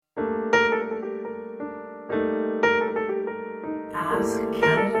Ask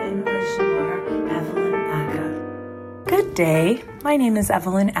Canada Immigration Lawyer Evelyn Aka. Good day. My name is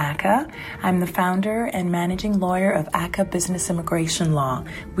Evelyn Aka. I'm the founder and managing lawyer of Aka Business Immigration Law.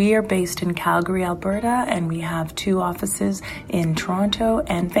 We are based in Calgary, Alberta, and we have 2 offices in Toronto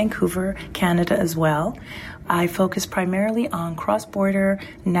and Vancouver, Canada as well. I focus primarily on cross-border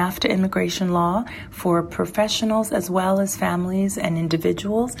NAFTA immigration law for professionals as well as families and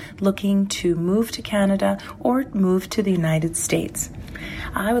individuals looking to move to Canada or move to the United States.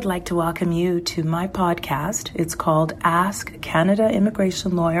 I would like to welcome you to my podcast. It's called Ask Canada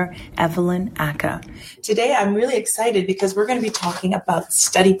Immigration Lawyer Evelyn Aka. Today I'm really excited because we're going to be talking about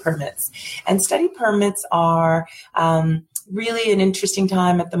study permits. And study permits are really an interesting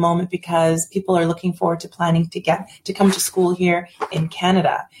time at the moment because people are looking forward to planning to come to school here in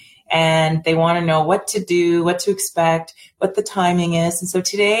Canada. And they want to know what to do, what to expect, what the timing is. And so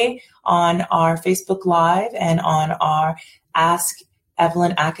today on our Facebook Live and on our Ask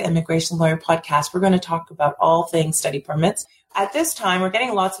Evelyn Aka Immigration Lawyer podcast, we're going to talk about all things study permits. At this time, we're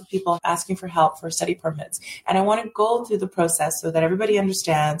getting lots of people asking for help for study permits. And I want to go through the process so that everybody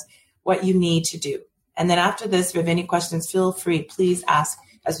understands what you need to do. And then after this, if you have any questions, feel free, please ask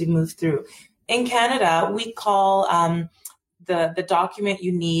as we move through. In Canada, we call the document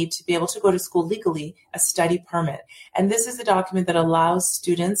you need to be able to go to school legally a study permit. And this is a document that allows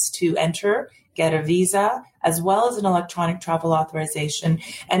students to enter, get a visa, as well as an electronic travel authorization,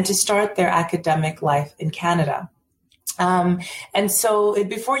 and to start their academic life in Canada. And so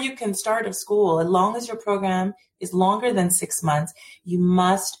before you can start a school, as long as your program is longer than 6 months, you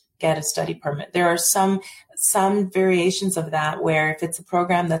must get a study permit. There are some variations of that where if it's a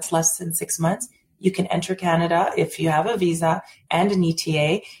program that's less than 6 months, you can enter Canada if you have a visa and an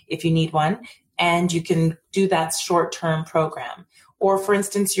ETA if you need one, and you can do that short-term program. Or for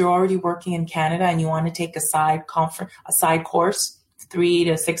instance, you're already working in Canada and you want to take a side course, 3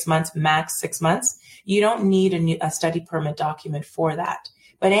 to 6 months, max 6 months. You don't need a study permit document for that.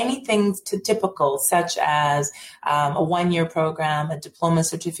 But anything typical, such as a 1-year program, a diploma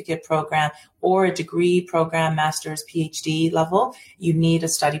certificate program, or a degree program, master's, PhD level, you need a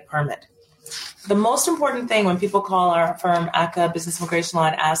study permit. The most important thing when people call our firm, Aka Business Immigration Law,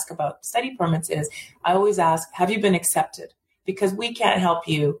 and ask about study permits is, I always ask, have you been accepted? Because we can't help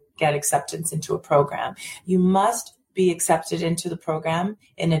you get acceptance into a program. You must be accepted into the program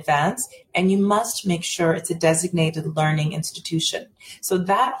in advance, and you must make sure it's a designated learning institution. So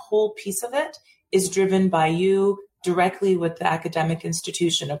that whole piece of it is driven by you directly with the academic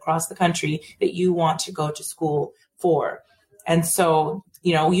institution across the country that you want to go to school for. And so,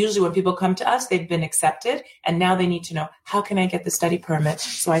 usually when people come to us, they've been accepted, and now they need to know, how can I get the study permit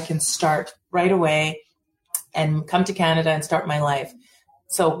so I can start right away and come to Canada and start my life?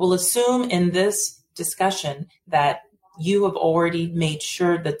 So we'll assume in this discussion that you have already made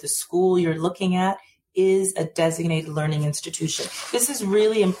sure that the school you're looking at is a designated learning institution. This is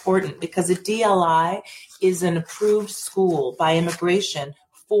really important because a DLI is an approved school by immigration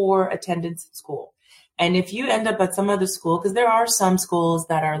for attendance at school. And if you end up at some other school, because there are some schools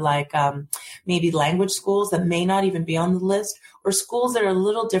that are like maybe language schools that may not even be on the list, or schools that are a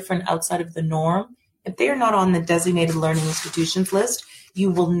little different outside of the norm, if they are not on the designated learning institutions list, you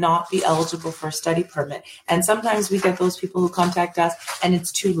will not be eligible for a study permit. And sometimes we get those people who contact us and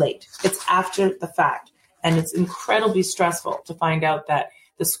it's too late. It's after the fact. And it's incredibly stressful to find out that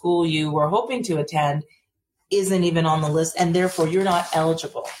the school you were hoping to attend isn't even on the list, and therefore you're not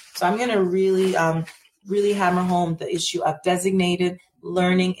eligible. So I'm going to really hammer home the issue of designated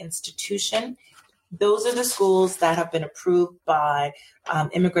learning institution. Those are the schools that have been approved by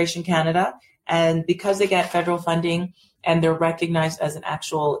Immigration Canada. And because they get federal funding and they're recognized as an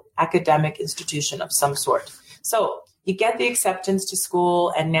actual academic institution of some sort. So you get the acceptance to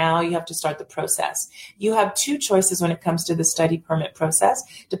school, and now you have to start the process. You have 2 choices when it comes to the study permit process,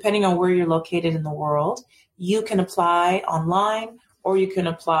 depending on where you're located in the world. You can apply online or you can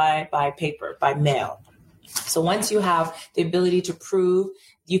apply by paper, by mail. So once you have the ability to prove,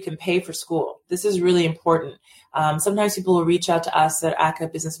 you can pay for school. This is really important. Sometimes people will reach out to us at Aka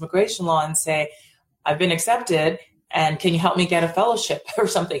Business Immigration Law and say, I've been accepted, and can you help me get a fellowship or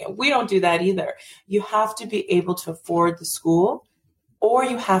something? We don't do that either. You have to be able to afford the school, or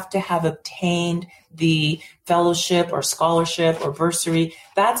you have to have obtained the fellowship or scholarship or bursary.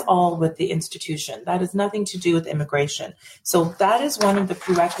 That's all with the institution. That has nothing to do with immigration. So that is one of the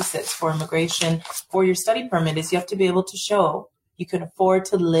prerequisites for immigration for your study permit, is you have to be able to show you can afford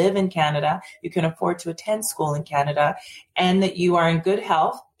to live in Canada, you can afford to attend school in Canada, and that you are in good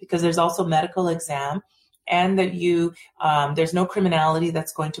health, because there's also medical exam, and that you there's no criminality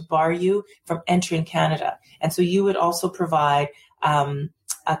that's going to bar you from entering Canada. And so you would also provide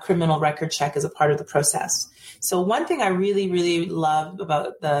a criminal record check as a part of the process. So one thing I really, really love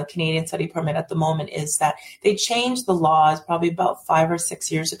about the Canadian study permit at the moment is that they changed the laws probably about 5 or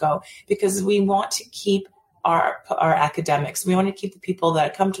 6 years ago, because we want to keep our academics. We want to keep the people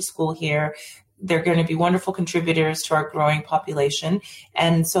that come to school here. They're going to be wonderful contributors to our growing population.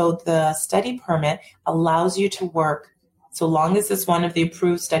 And so the study permit allows you to work, so long as it's one of the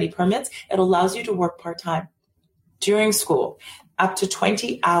approved study permits, it allows you to work part-time during school, up to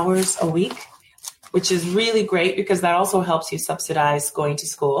 20 hours a week, which is really great because that also helps you subsidize going to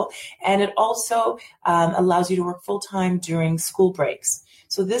school. And it also allows you to work full-time during school breaks.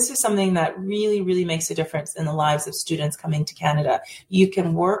 So this is something that really, really makes a difference in the lives of students coming to Canada. You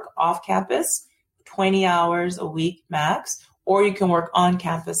can work off campus, 20 hours a week max, or you can work on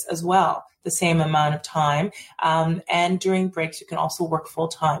campus as well, the same amount of time. And during breaks, you can also work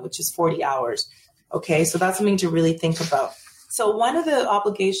full-time, which is 40 hours. Okay, so that's something to really think about. So one of the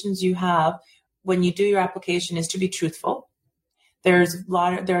obligations you have when you do your application is to be truthful. There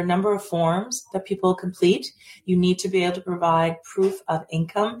are a number of forms that people complete. You need to be able to provide proof of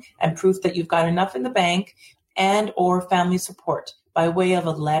income and proof that you've got enough in the bank and or family support by way of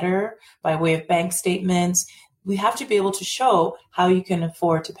a letter, by way of bank statements. We have to be able to show how you can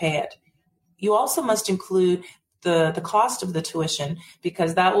afford to pay it. You also must include the cost of the tuition,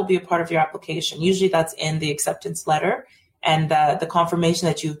 because that will be a part of your application. Usually that's in the acceptance letter and the confirmation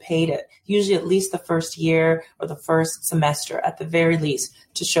that you've paid it, usually at least the first year or the first semester at the very least,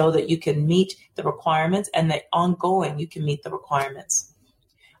 to show that you can meet the requirements and that ongoing you can meet the requirements.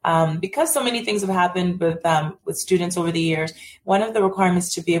 Because so many things have happened with students over the years, one of the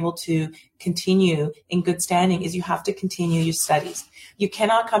requirements to be able to continue in good standing is you have to continue your studies. You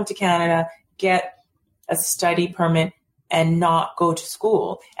cannot come to Canada, get a study permit, and not go to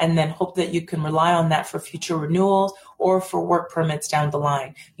school and then hope that you can rely on that for future renewals or for work permits down the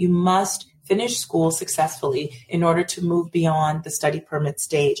line. You must finish school successfully in order to move beyond the study permit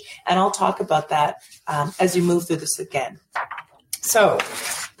stage. And I'll talk about that as you move through this again. So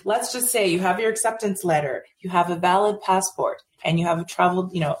let's just say you have your acceptance letter, you have a valid passport, and you have a travel,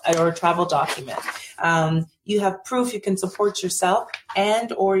 or a travel document. You have proof you can support yourself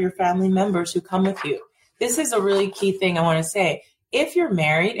and or your family members who come with you. This is a really key thing I want to say. If you're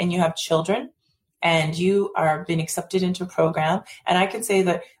married and you have children and you are being accepted into a program, and I can say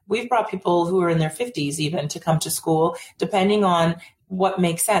that we've brought people who are in their 50s even to come to school, depending on what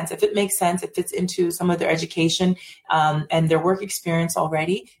makes sense. If it makes sense, it fits into some of their education and their work experience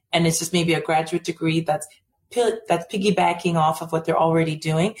already, and it's just maybe a graduate degree that's piggybacking off of what they're already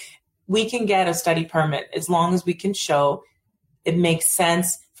doing, we can get a study permit as long as we can show it makes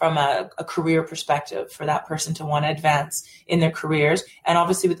sense from a career perspective for that person to want to advance in their careers. And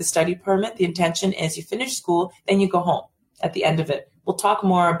obviously with the study permit, the intention is you finish school, then you go home at the end of it. We'll talk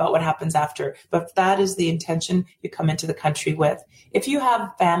more about what happens after, but that is the intention you come into the country with. If you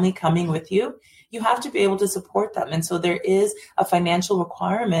have family coming with you, you have to be able to support them. And so there is a financial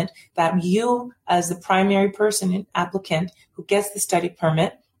requirement that you, as the primary person and applicant who gets the study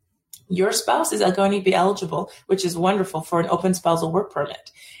permit, your spouse is going to be eligible, which is wonderful, for an open spousal work permit.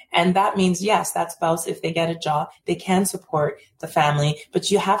 And that means, yes, that spouse, if they get a job, they can support the family,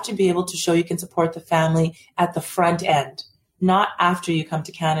 but you have to be able to show you can support the family at the front end, not after you come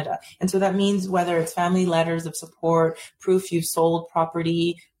to Canada. And so that means whether it's family letters of support, proof you've sold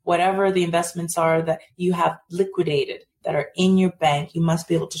property, whatever the investments are that you have liquidated that are in your bank, you must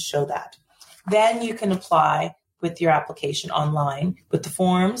be able to show that. Then you can apply with your application online with the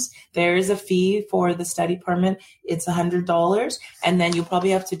forms. There is a fee for the study permit. It's $100. And then you'll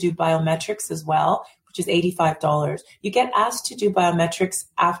probably have to do biometrics as well, which is $85. You get asked to do biometrics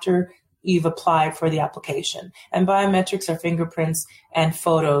after you've applied for the application. And biometrics are fingerprints and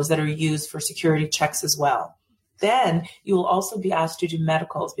photos that are used for security checks as well. Then you will also be asked to do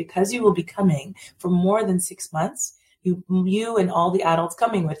medicals because you will be coming for more than 6 months. You and all the adults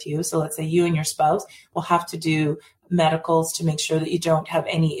coming with you, so let's say you and your spouse, will have to do medicals to make sure that you don't have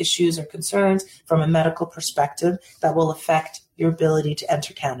any issues or concerns from a medical perspective that will affect your ability to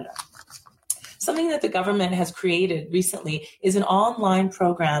enter Canada. Something that the government has created recently is an online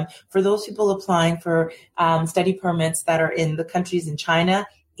program for those people applying for study permits that are in the countries in China,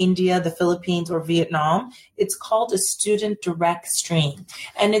 India, the Philippines, or Vietnam. It's called a student direct stream.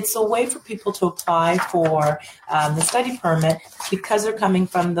 And it's a way for people to apply for the study permit because they're coming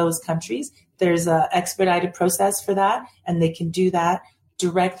from those countries. There's an expedited process for that, and they can do that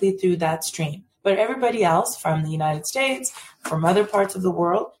directly through that stream. But everybody else from the United States, from other parts of the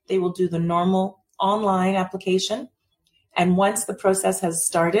world, they will do the normal online application. And once the process has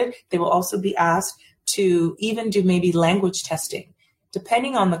started, they will also be asked to even do maybe language testing.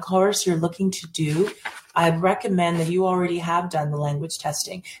 Depending on the course you're looking to do, I'd recommend that you already have done the language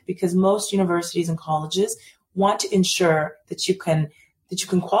testing, because most universities and colleges want to ensure that you can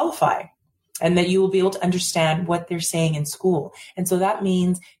qualify and that you will be able to understand what they're saying in school. And so that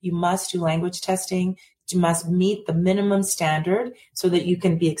means you must do language testing. You must meet the minimum standard so that you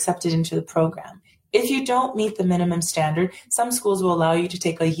can be accepted into the program. If you don't meet the minimum standard, some schools will allow you to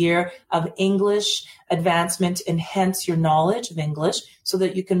take a year of English advancement, enhance your knowledge of English, so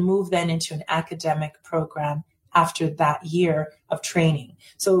that you can move then into an academic program after that year of training.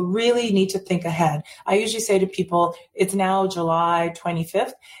 So really need to think ahead. I usually say to people, it's now July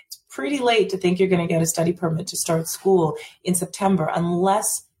 25th. It's pretty late to think you're going to get a study permit to start school in September,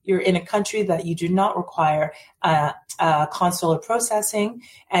 unless you're in a country that you do not require consular processing,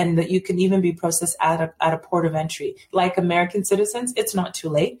 and that you can even be processed at a port of entry. Like American citizens, it's not too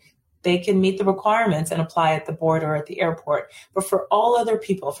late. They can meet the requirements and apply at the border or at the airport. But for all other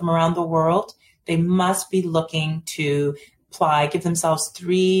people from around the world, they must be looking to apply, give themselves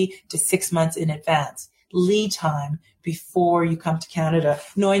 3 to 6 months in advance lead time before you come to Canada,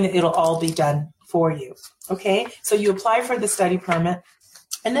 knowing that it'll all be done for you. Okay, so you apply for the study permit.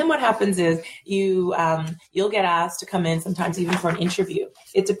 And then what happens is you'll get asked to come in, sometimes even for an interview.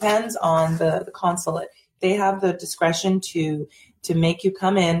 It depends on the consulate. They have the discretion to make you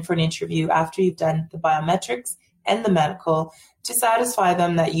come in for an interview after you've done the biometrics and the medical, to satisfy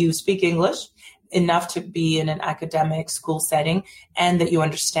them that you speak English enough to be in an academic school setting, and that you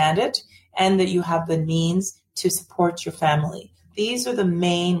understand it, and that you have the means to support your family. These are the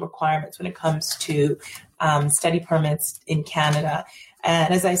main requirements when it comes to study permits in Canada.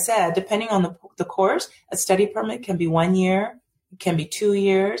 And as I said, depending on the course, a study permit can be 1 year, it can be 2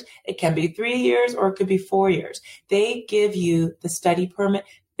 years, it can be 3 years, or it could be 4 years. They give you the study permit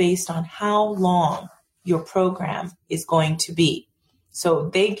based on how long your program is going to be. So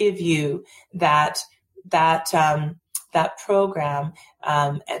they give you that program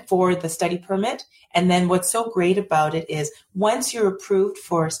for the study permit. And then what's so great about it is once you're approved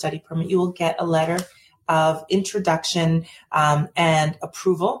for a study permit, you will get a letter of introduction and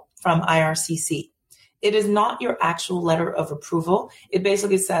approval from IRCC. It is not your actual letter of approval. It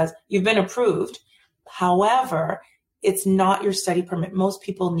basically says you've been approved. However, it's not your study permit. Most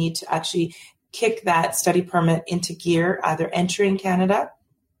people need to actually kick that study permit into gear, either entering Canada,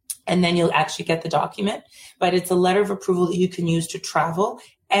 and then you'll actually get the document. But it's a letter of approval that you can use to travel,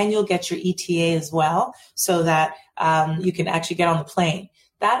 and you'll get your ETA as well, so that you can actually get on the plane.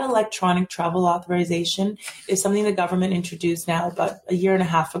 That electronic travel authorization is something the government introduced now about a year and a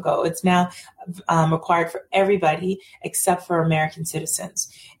half ago. It's now required for everybody except for American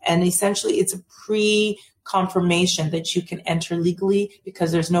citizens. And essentially, it's a pre-confirmation that you can enter legally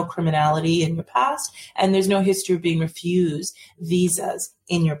because there's no criminality in your past and there's no history of being refused visas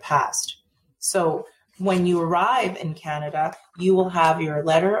in your past. So when you arrive in Canada, you will have your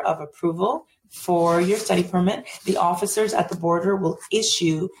letter of approval for your study permit. The officers at the border will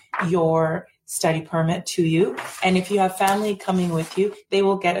issue your study permit to you. And if you have family coming with you, they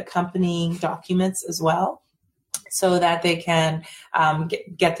will get accompanying documents as well, so that they can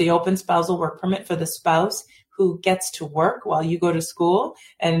get the open spousal work permit for the spouse who gets to work while you go to school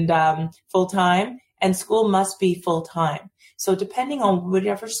and full-time. And school must be full-time. So depending on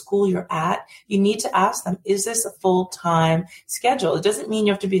whatever school you're at, you need to ask them, is this a full-time schedule? It doesn't mean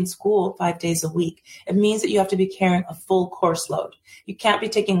you have to be in school 5 days a week. It means that you have to be carrying a full course load. You can't be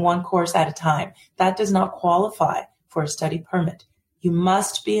taking one course at a time. That does not qualify for a study permit. You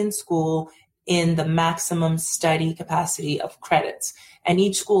must be in school in the maximum study capacity of credits. And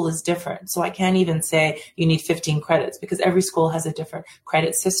each school is different. So I can't even say you need 15 credits because every school has a different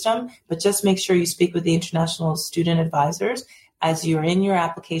credit system. But just make sure you speak with the international student advisors as you're in your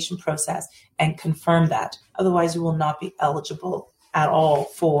application process and confirm that. Otherwise, you will not be eligible at all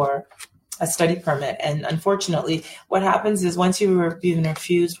for a study permit. And unfortunately, what happens is once you've been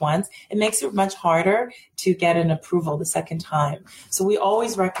refused once, it makes it much harder to get an approval the second time. So we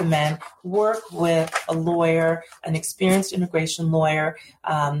always recommend work with a lawyer, an experienced immigration lawyer,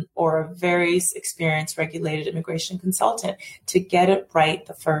 or a very experienced regulated immigration consultant to get it right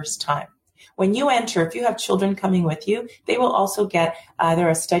the first time. When you enter, if you have children coming with you, they will also get either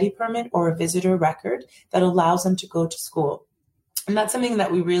a study permit or a visitor record that allows them to go to school. And that's something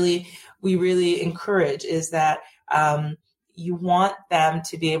that we really encourage, is that you want them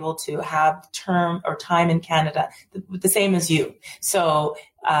to be able to have term or time in Canada the same as you. So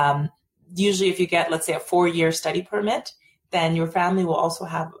usually if you get, let's say, a 4-year study permit, then your family will also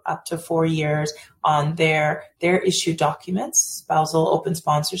have up to 4 years on their issued documents, spousal open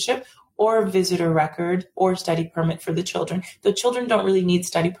sponsorship, or a visitor record or study permit for the children. The children don't really need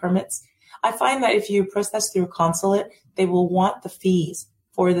study permits. I find that if you process through a consulate, they will want the fees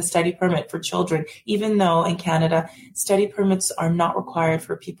for the study permit for children, even though in Canada, study permits are not required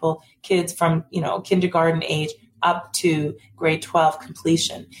for kids from, kindergarten age up to grade 12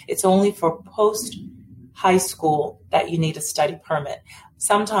 completion. It's only for post high school that you need a study permit.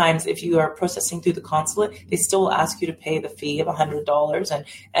 Sometimes if you are processing through the consulate, they still will ask you to pay the fee of $100.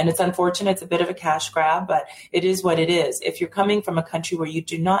 And it's unfortunate. It's a bit of a cash grab, but it is what it is. If you're coming from a country where you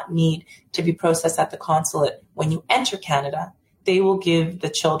do not need to be processed at the consulate, when you enter Canada, they will give the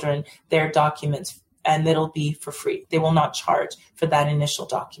children their documents and it'll be for free. They will not charge for that initial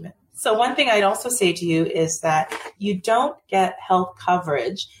document. So one thing I'd also say to you is that you don't get health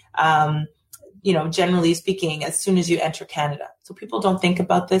coverage, generally speaking, as soon as you enter Canada. So people don't think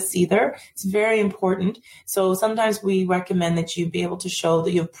about this either. It's very important. So sometimes we recommend that you be able to show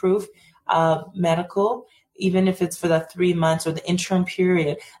that you have proof of medical, even if it's for the 3 months or the interim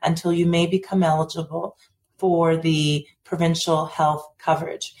period until you may become eligible for the provincial health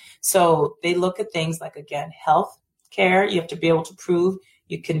coverage. So they look at things like, again, health care. You have to be able to prove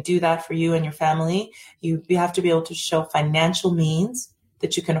you can do that for you and your family. You have to be able to show financial means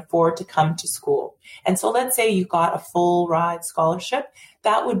that you can afford to come to school. And so let's say you got a full ride scholarship.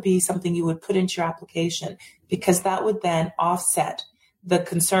 That would be something you would put into your application, because that would then offset the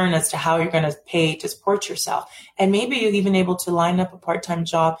concern as to how you're going to pay to support yourself. And maybe you're even able to line up a part-time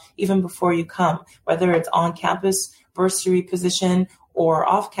job even before you come, whether it's on-campus bursary position or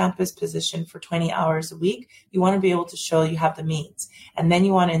off-campus position for 20 hours a week. You want to be able to show you have the means. And then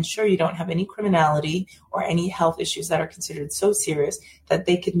you want to ensure you don't have any criminality or any health issues that are considered so serious that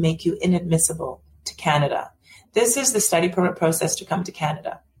they could make you inadmissible to Canada. This is the study permit process to come to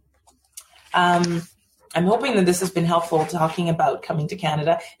Canada. I'm hoping that this has been helpful talking about coming to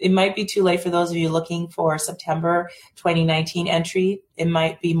Canada. It might be too late for those of you looking for September 2019 entry. It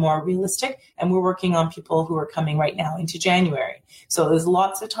might be more realistic, and we're working on people who are coming right now into January. So there's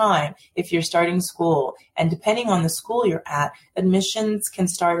lots of time if you're starting school, and depending on the school you're at, admissions can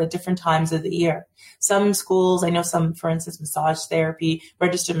start at different times of the year. Some schools, I know some, for instance, massage therapy,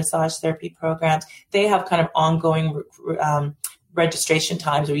 registered massage therapy programs, they have kind of ongoing registration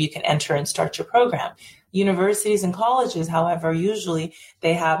times where you can enter and start your program. Universities and colleges, however, usually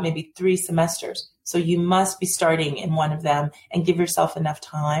they have maybe 3 semesters. So you must be starting in one of them and give yourself enough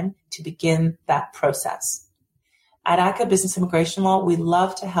time to begin that process. At ACA Business Immigration Law, we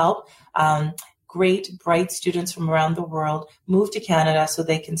love to help great, bright students from around the world move to Canada so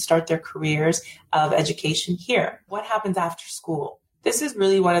they can start their careers of education here. What happens after school? This is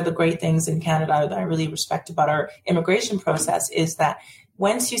really one of the great things in Canada that I really respect about our immigration process, is that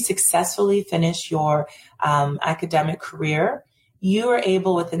once you successfully finish your academic career, you are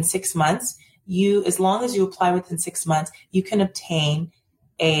able within 6 months, as long as you apply within 6 months, you can obtain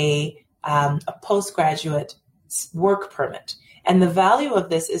a postgraduate work permit. And the value of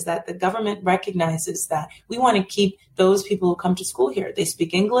this is that the government recognizes that we want to keep those people who come to school here. They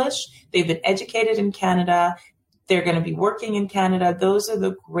speak English, they've been educated in Canada, they're going to be working in Canada. Those are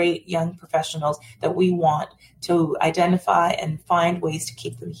the great young professionals that we want to identify and find ways to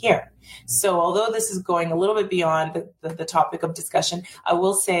keep them here. So although this is going a little bit beyond the topic of discussion, I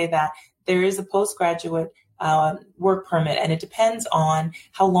will say that there is a postgraduate work permit, and it depends on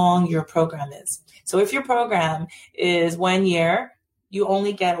how long your program is. So if your program is 1 year, you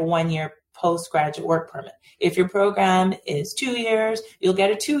only get a 1 year postgraduate work permit. If your program is 2 years, you'll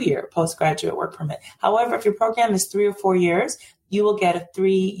get a 2-year postgraduate work permit. However, if your program is 3 or 4 years, you will get a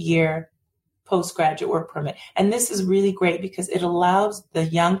 3-year postgraduate work permit. And this is really great because it allows the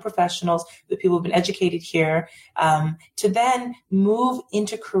young professionals, the people who've been educated here, to then move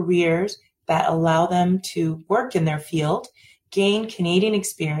into careers that allow them to work in their field, gain Canadian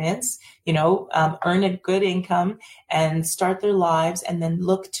experience, earn a good income and start their lives, and then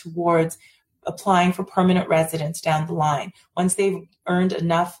look towards applying for permanent residence down the line. Once they've earned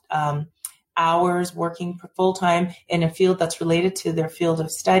enough hours working full-time in a field that's related to their field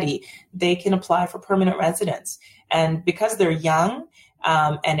of study, they can apply for permanent residence. And because they're young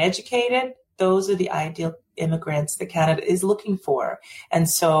and educated, those are the ideal immigrants that Canada is looking for. And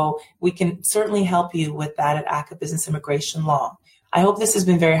so we can certainly help you with that at ACA Business Immigration Law. I hope this has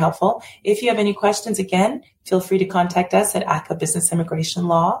been very helpful. If you have any questions, again, feel free to contact us at ACA Business Immigration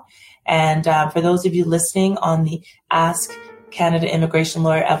Law. And for those of you listening on the Ask Canada Immigration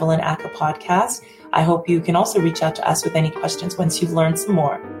Lawyer Evelyn Aca podcast, I hope you can also reach out to us with any questions once you've learned some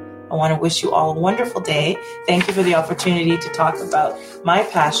more. I want to wish you all a wonderful day. Thank you for the opportunity to talk about my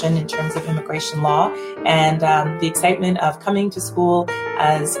passion in terms of immigration law and the excitement of coming to school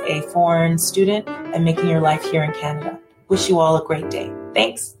as a foreign student and making your life here in Canada. Wish you all a great day.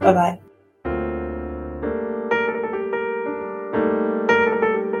 Thanks. Bye-bye.